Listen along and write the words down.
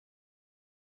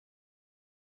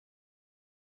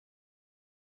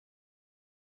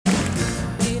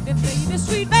baby,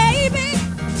 sweet baby.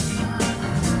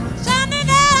 Something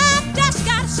that I just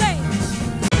gotta say.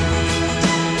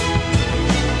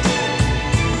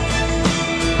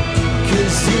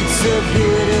 Cause it's a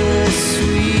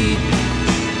bittersweet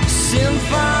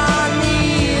symphony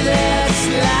that's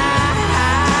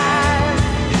live.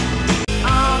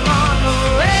 I'm on the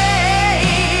way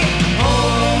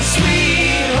home,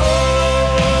 sweet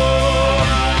home.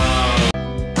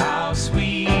 How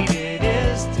sweet it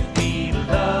is to be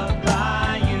loved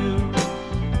by you.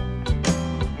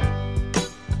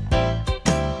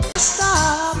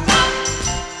 Stop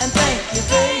and thank you,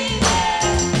 baby.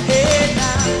 Hey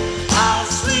now, how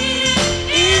sweet it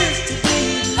is to be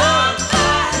loved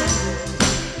by you.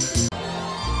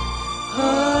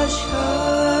 Hush,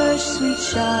 hush, sweet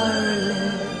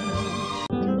Charlotte.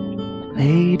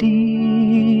 Lady,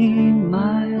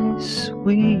 my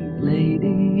sweet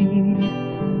lady.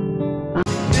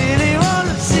 Really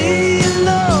wanna see you,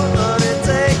 Lord, but it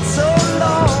takes so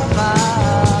long, my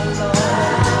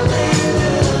Lord.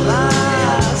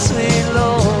 My sweet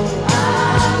Lord.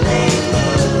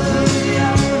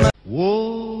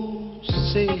 Whoa,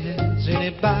 say, has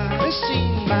anybody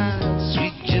seen my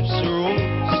sweet gypsy rose?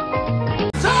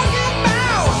 Talking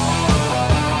about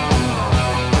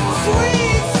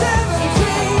sweet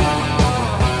 17.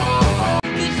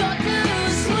 He's so too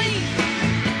sweet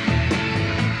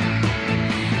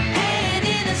and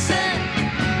innocent.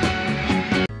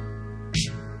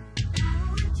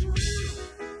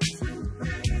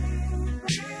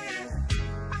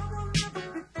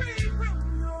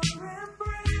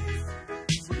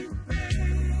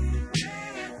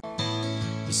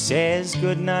 He says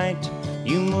goodnight,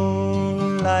 you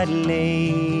moonlight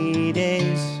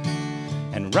ladies,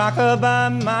 and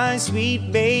rockabye my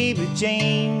sweet baby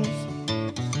James.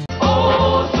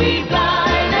 Oh, sweet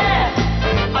blindness,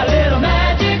 a little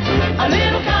magic, a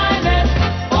little kindness.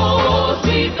 Oh,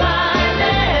 sweet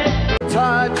blindness.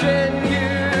 Touching you,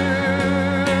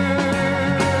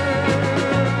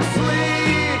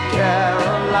 sweet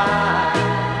Caroline.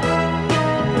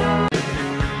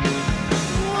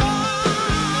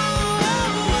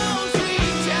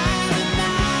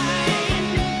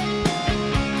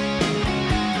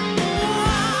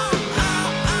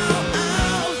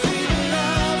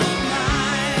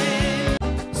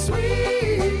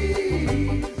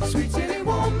 Sweet city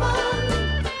woman.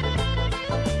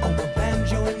 On the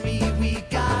banjo and me, we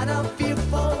got a feel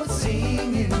for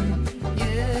singing.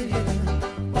 Yeah, yeah.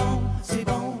 Bon, c'est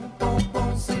bon, bon,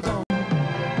 bon, c'est bon.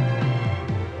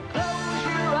 Close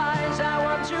your eyes, I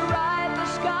want to ride the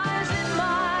skies in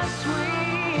my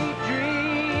sweet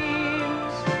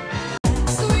dreams.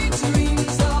 Sweet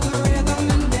dreams of rhythm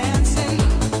and dancing,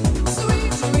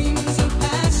 sweet dreams of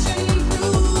passion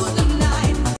through the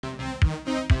night.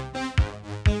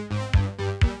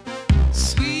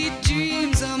 Sweet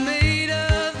dreams are made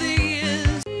of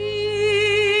these.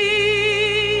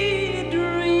 Sweet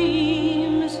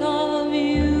dreams of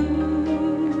you.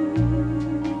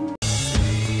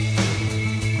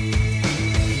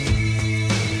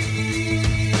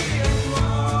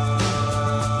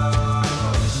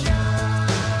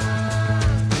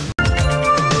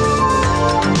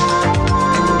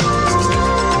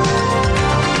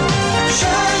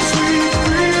 Shine, sweet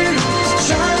breeze,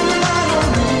 shine the light on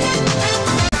me.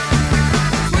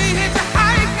 We hit the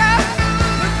hiker,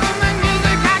 look for my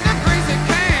music like a crazy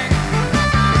king.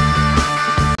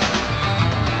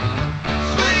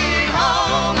 Sweet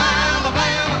home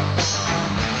Alabama,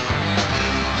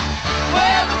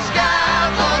 where the sky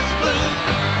was blue.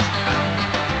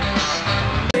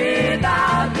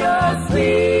 Without your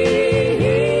sweet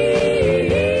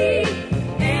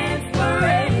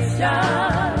inspiration,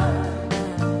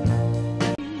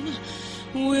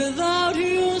 Without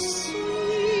your sweet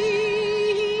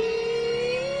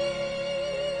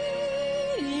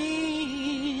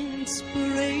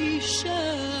inspiration.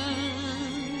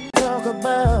 talk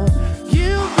about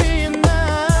you being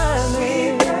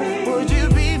mine. Would you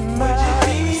be my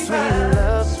sweet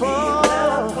love for?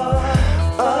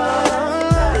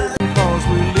 Cause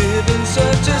we live in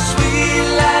such a sweet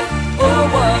life. Oh,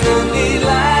 what a neat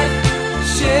life,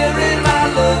 sharing my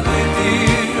love with you.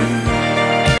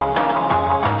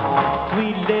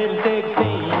 Sweet little thing,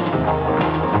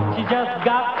 she just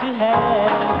got to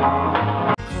have.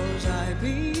 'Cause I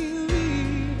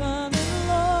believe I'm in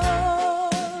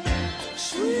love,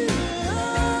 sweet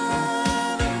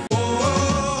love.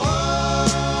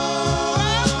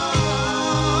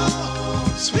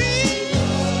 Sweet,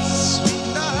 sweet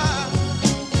love.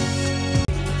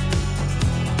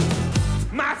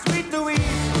 My sweet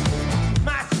Louise,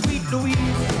 my sweet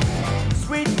Louise,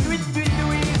 sweet, sweet, sweet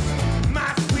Louise, my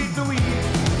sweet Louise.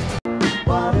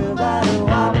 What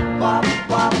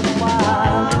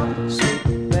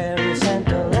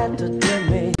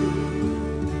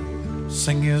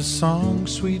song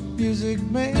sweet music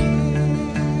made.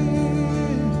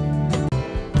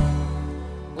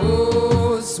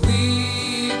 Oh,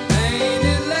 sweet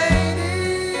painted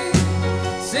lady,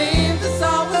 seems it's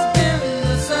always been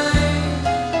the same.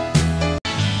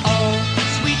 Oh,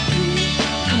 sweet pea,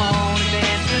 come on and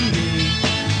dance with me.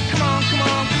 Come on, come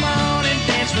on, come on and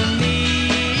dance with me.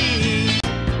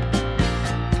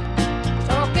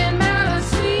 Talking about a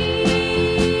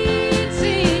sweet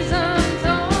seasons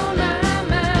on my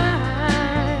mind.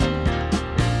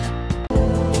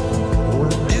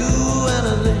 Wanna do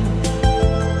anything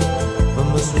for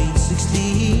my sweet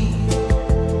 16.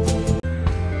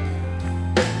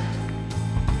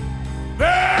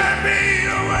 Baby,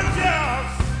 you were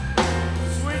just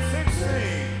sweet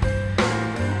 16.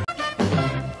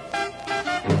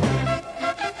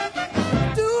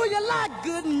 Do you like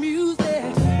good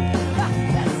music?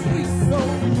 That sweet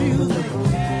soul music.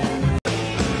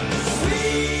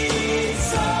 Sweet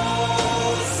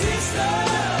soul sister,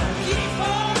 keep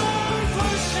on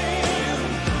pushing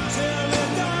till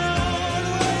it's done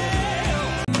well.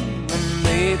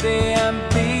 Maybe I'm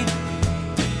beat.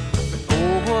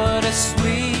 Oh, what a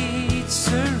sweet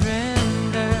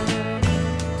surrender.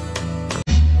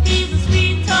 He's a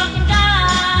sweet talking guy,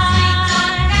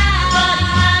 but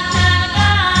he's my kind of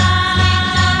guy.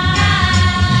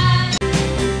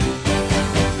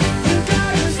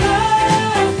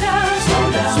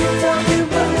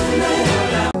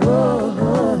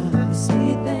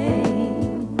 Sweet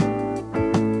thing.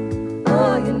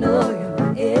 Oh, you know you're my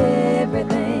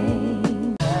everything.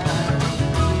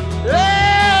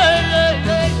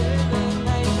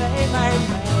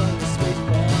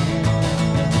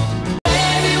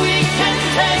 Maybe we can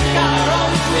take our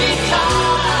own sweet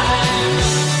time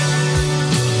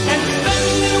and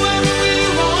spend it when we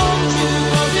want to,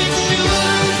 'cause it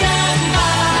sure can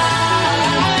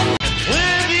fly.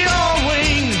 With your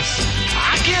wings,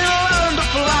 I can learn to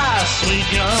fly, sweet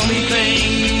young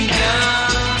thing.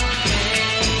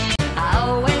 I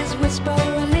always whisper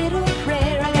a little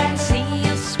prayer. I gotta see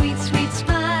your sweet, sweet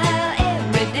smile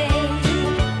every day.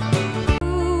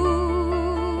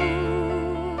 Ooh,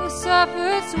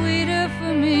 suffer sweeter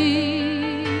for me.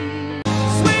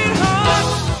 Sweetheart,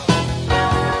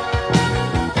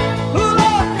 who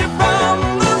loved you from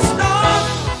the start?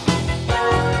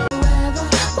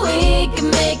 We can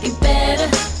make it better.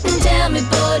 Tell me,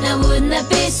 boy, now wouldn't that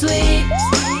be sweet?